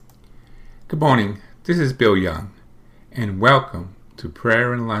Good morning, this is Bill Young, and welcome to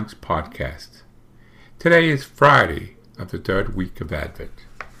Prayer and Lunch Podcast. Today is Friday of the third week of Advent,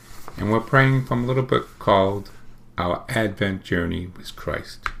 and we're praying from a little book called Our Advent Journey with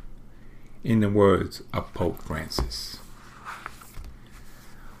Christ, in the words of Pope Francis.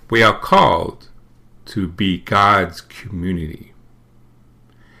 We are called to be God's community.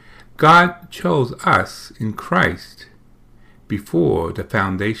 God chose us in Christ before the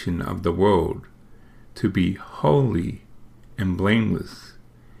foundation of the world to be holy and blameless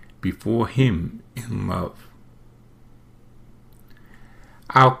before Him in love.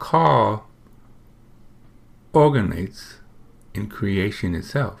 Our call originates in creation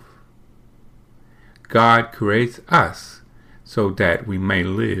itself. God creates us so that we may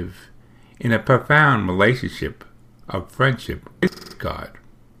live in a profound relationship of friendship with God.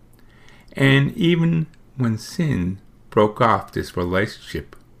 And even when sin broke off this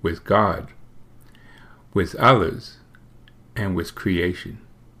relationship with God, with others, and with creation,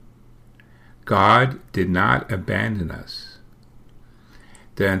 God did not abandon us.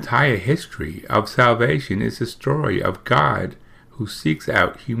 The entire history of salvation is a story of God who seeks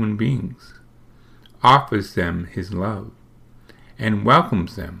out human beings, offers them His love, and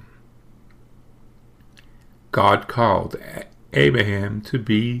welcomes them. God called Abraham to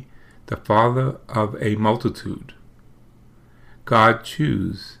be the father of a multitude. God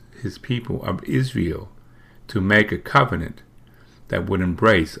chose His people of Israel to make a covenant that would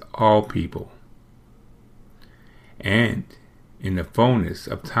embrace all people. And in the fullness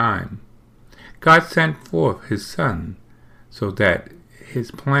of time, God sent forth His Son so that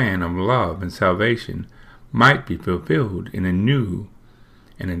His plan of love and salvation might be fulfilled in a new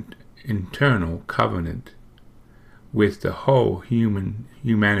and eternal covenant with the whole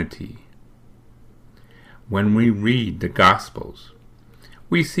humanity. When we read the Gospels,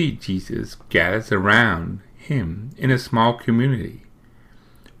 we see Jesus gathers around Him in a small community,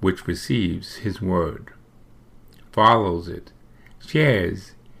 which receives His word, follows it,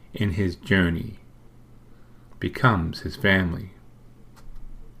 shares in His journey, becomes His family.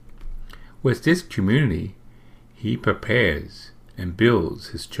 With this community, He prepares and builds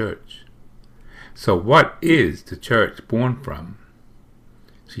His church. So what is the church born from?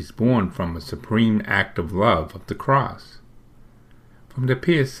 She's born from a supreme act of love of the cross, from the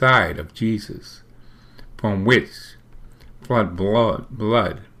pierced side of Jesus, from which flowed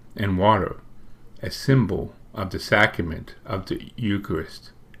blood and water, a symbol of the sacrament of the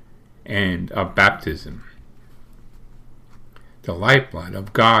Eucharist and of baptism. The lifeblood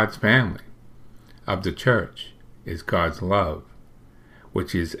of God's family, of the church, is God's love,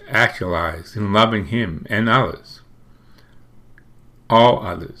 which is actualized in loving Him and others, all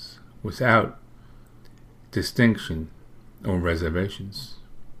others, without distinction or reservations.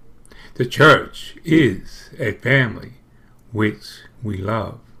 The church is a family which we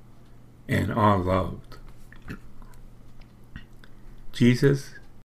love and are loved. Jesus